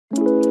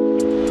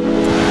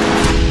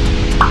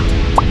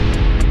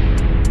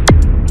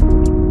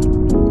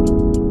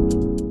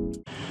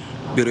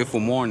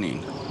Beautiful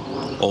morning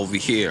over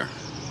here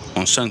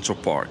on Central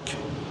Park.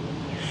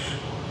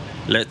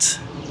 Let's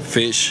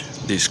fish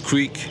this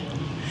creek.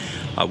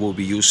 I will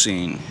be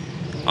using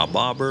a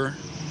bobber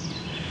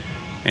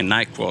and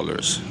night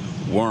crawlers,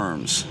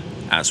 worms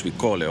as we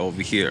call it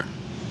over here.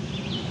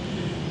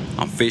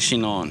 I'm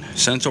fishing on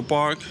Central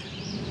Park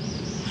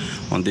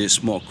on this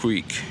small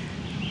creek.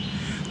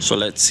 So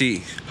let's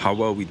see how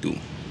well we do.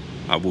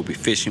 I will be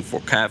fishing for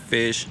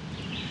catfish,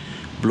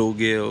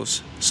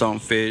 bluegills,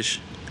 sunfish,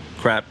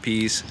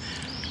 crappies,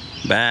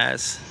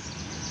 bass.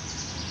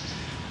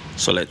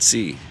 So let's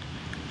see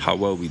how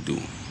well we do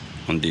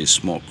on this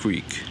small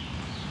creek.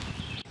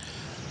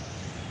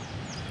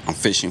 I'm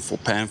fishing for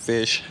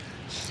panfish.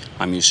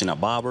 I'm using a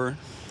bobber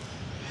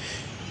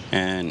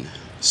and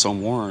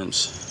some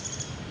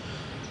worms.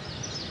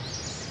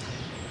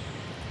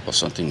 Or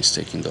something is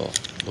taking the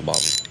bobber.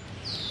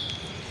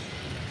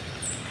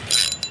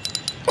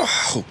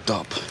 Hooked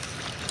up.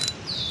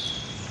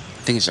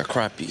 I think it's a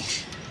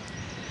crappie.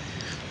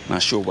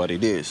 Not sure what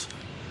it is.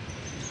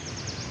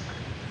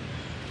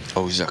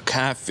 Oh, it's a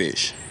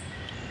catfish.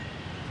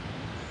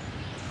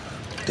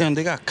 Damn,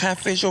 they got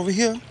catfish over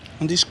here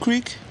on this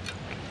creek.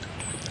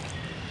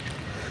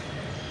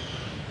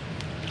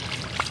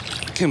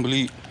 I can't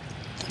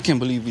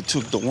believe we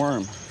took the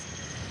worm.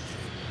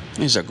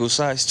 It's a good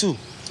size too.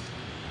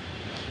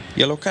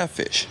 Yellow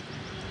catfish.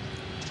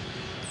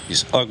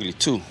 It's ugly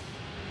too.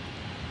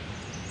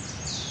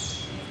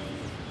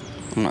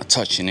 I'm not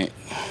touching it.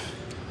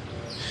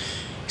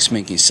 It's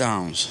making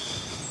sounds.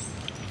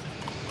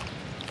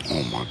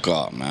 Oh my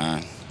God,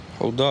 man.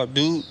 Hold up,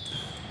 dude.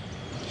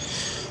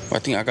 I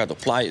think I got the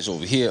pliers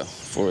over here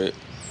for it.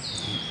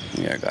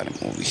 Yeah, I got him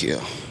over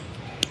here.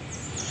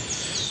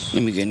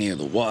 Let me get near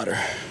the water.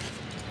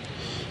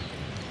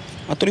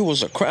 I thought it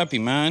was a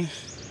crappie, man.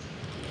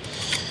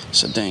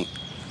 It's a dang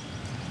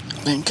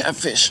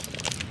catfish.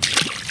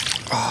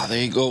 Ah,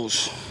 there he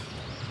goes.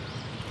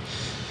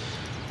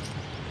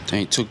 Then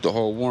he took the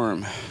whole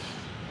worm.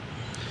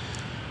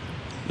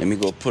 Let me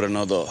go put a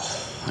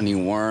new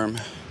worm.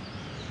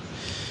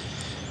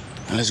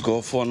 And let's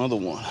go for another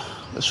one.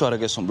 Let's try to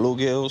get some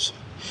bluegills.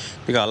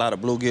 We got a lot of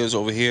bluegills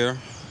over here.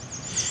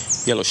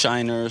 Yellow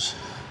shiners,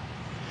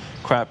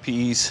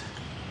 crappies,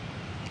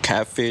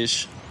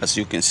 catfish, as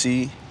you can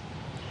see.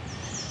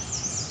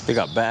 They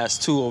got bass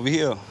too over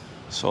here.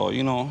 So,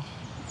 you know,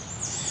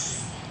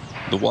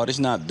 the water's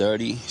not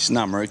dirty, it's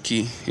not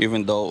murky,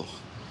 even though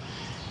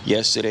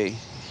yesterday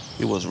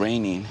it was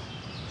raining.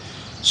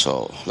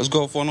 So let's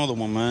go for another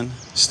one, man.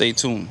 Stay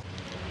tuned.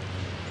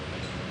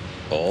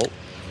 Oh.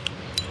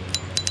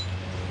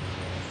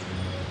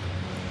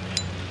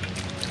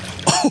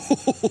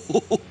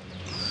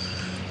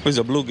 Where's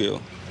the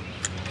bluegill?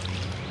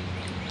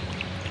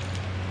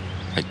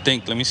 I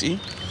think, let me see.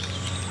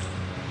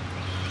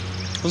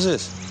 What's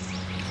this?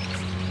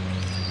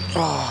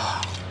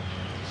 Oh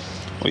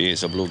yeah,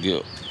 it's a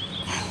bluegill.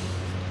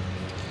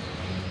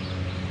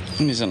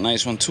 And it's a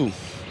nice one too.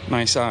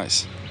 Nice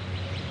size.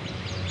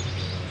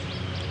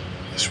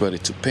 It's ready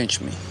to pinch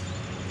me.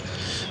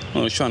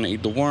 Oh, he's trying to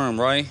eat the worm,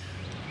 right?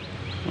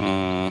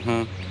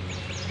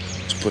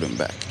 Let's put him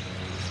back.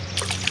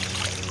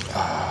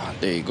 Ah,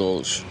 there he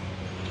goes.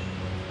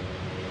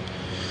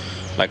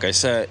 Like I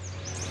said,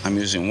 I'm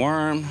using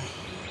worm,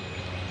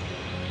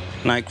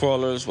 night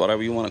crawlers,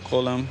 whatever you want to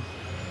call them,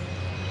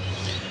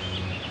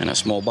 and a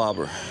small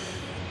bobber.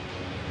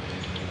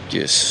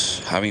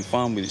 Just having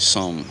fun with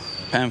some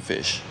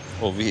panfish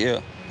over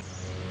here.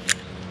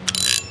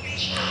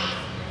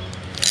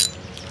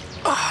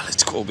 Ah,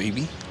 let's go,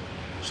 baby.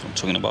 That's what I'm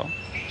talking about. I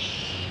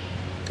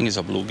think it's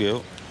a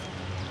bluegill.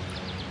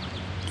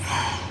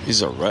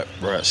 It's a red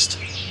breast.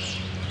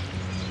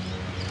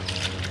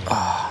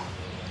 Ah,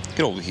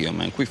 get over here,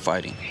 man. Quit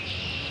fighting.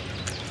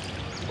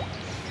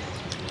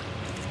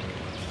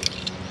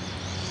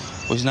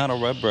 Well, it's not a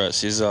red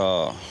breast. It's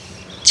not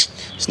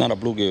a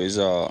bluegill. It's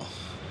a.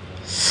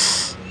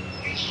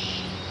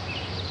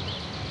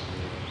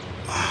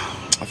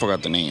 I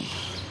forgot the name.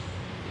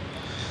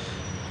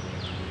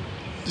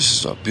 This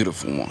is a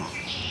beautiful one.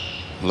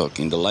 Look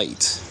in the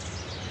light.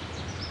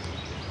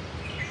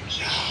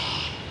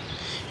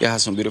 Yeah, it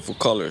has some beautiful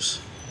colors.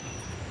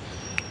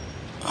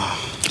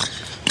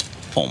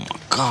 Oh my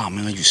God,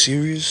 man, are you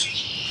serious?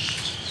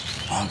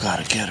 I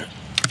gotta get her.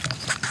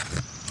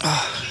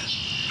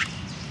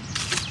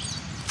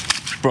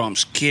 Bro, I'm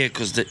scared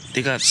because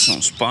they got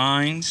some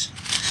spines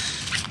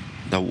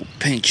that will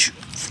pinch you,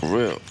 for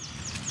real.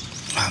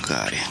 I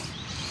got it.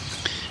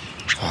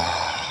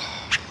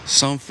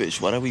 Sunfish,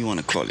 whatever you want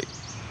to call it.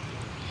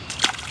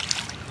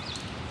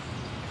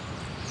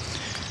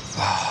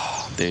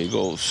 There it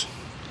goes.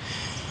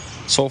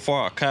 So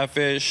far, a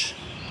catfish,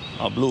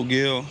 a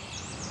bluegill,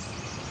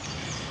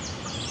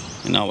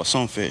 and now a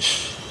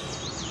sunfish,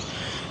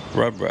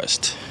 red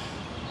breast.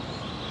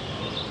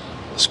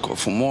 Let's go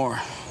for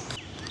more.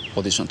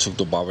 Oh, this one took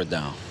the bobber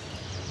down.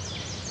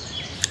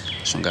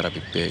 This one gotta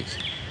be big.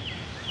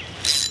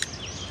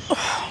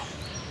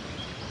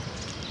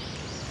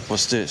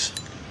 What's this?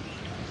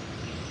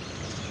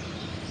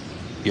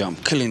 Yeah, I'm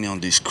killing it on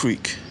this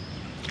creek.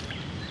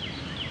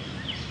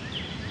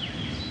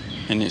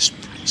 And it's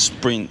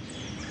spring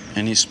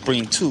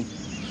too.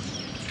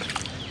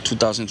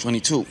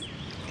 2022.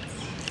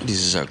 This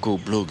is a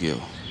good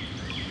bluegill.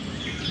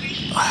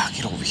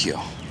 Get over here.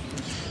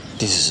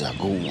 This is a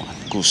good one,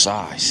 good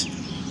size.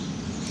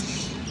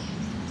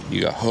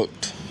 You got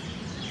hooked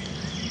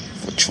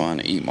for trying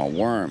to eat my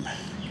worm.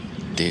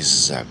 This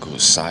is a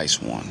good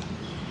size one.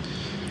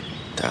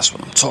 That's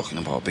what I'm talking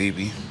about,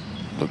 baby.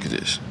 Look at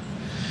this.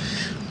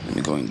 Let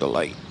me go in the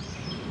light.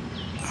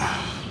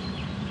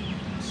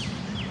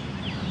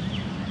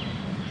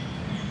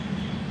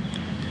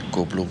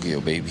 Go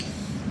bluegill, baby.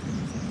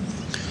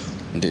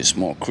 This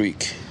small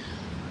creek.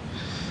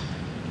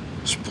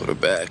 Let's put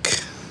it back.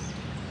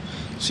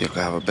 See if I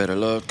can have a better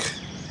look.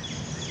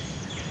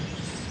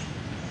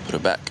 Put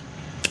it back.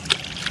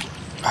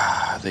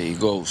 There he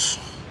goes.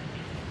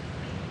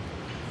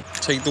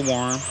 Take the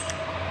worm.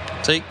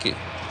 Take it.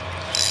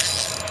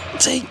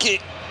 Take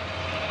it.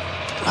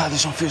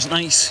 This one feels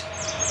nice.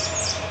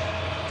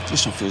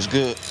 This one feels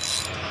good.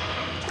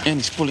 And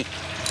he's pulling.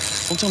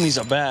 Don't tell me he's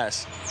a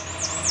bass.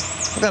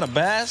 I got a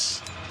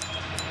bass.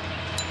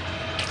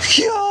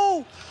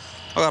 Yo!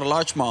 I got a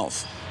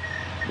largemouth.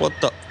 What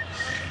the?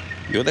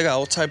 Yo, they got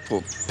all type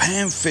of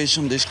panfish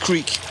on this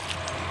creek.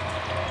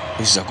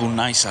 This is a good,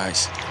 nice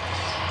size.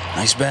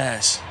 Nice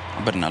bass.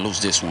 I better not lose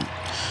this one.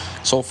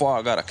 So far,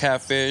 I got a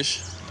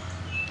catfish,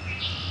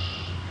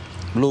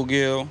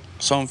 bluegill,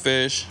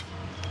 sunfish.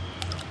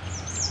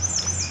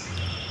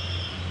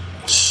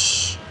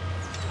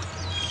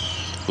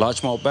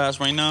 Largemouth bass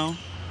right now.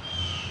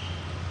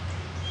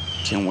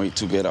 Can't wait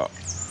to get a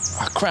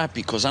crappie,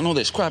 because I know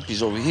there's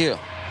crappies over here.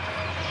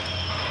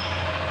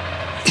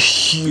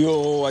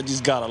 Yo, I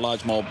just got a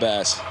largemouth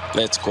bass.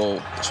 Let's go.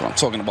 That's what I'm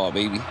talking about,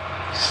 baby.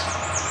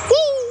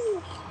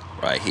 Woo!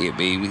 Right here,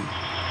 baby.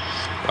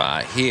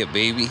 Right here,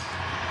 baby.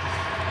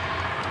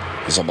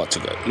 It's about to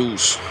get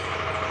loose.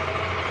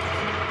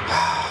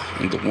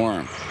 In the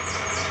worm.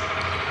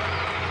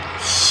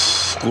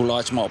 Good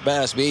largemouth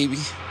bass, baby.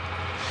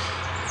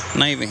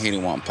 Not even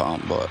hitting 1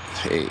 pound, but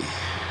hey.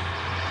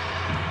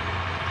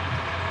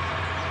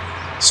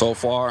 So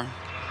far,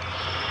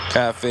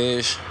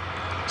 catfish,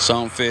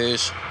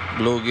 sunfish,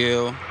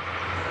 bluegill.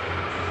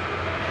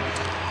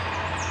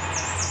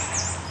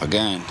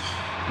 Again,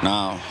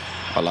 now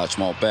a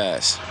largemouth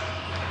bass.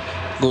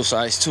 Good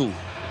size too.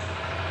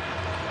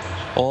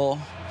 All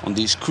on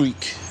this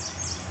creek.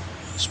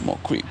 Small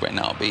creek right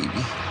now, baby.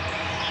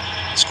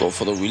 Let's go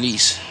for the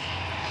release.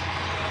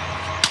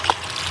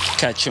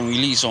 Catch and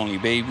release only,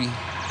 baby.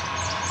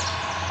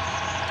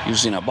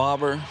 Using a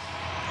bobber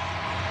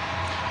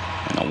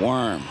and a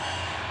worm.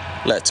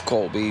 Let's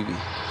go, baby.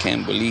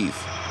 Can't believe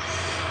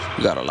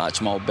we got a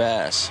largemouth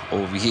bass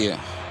over here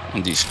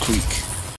on this creek.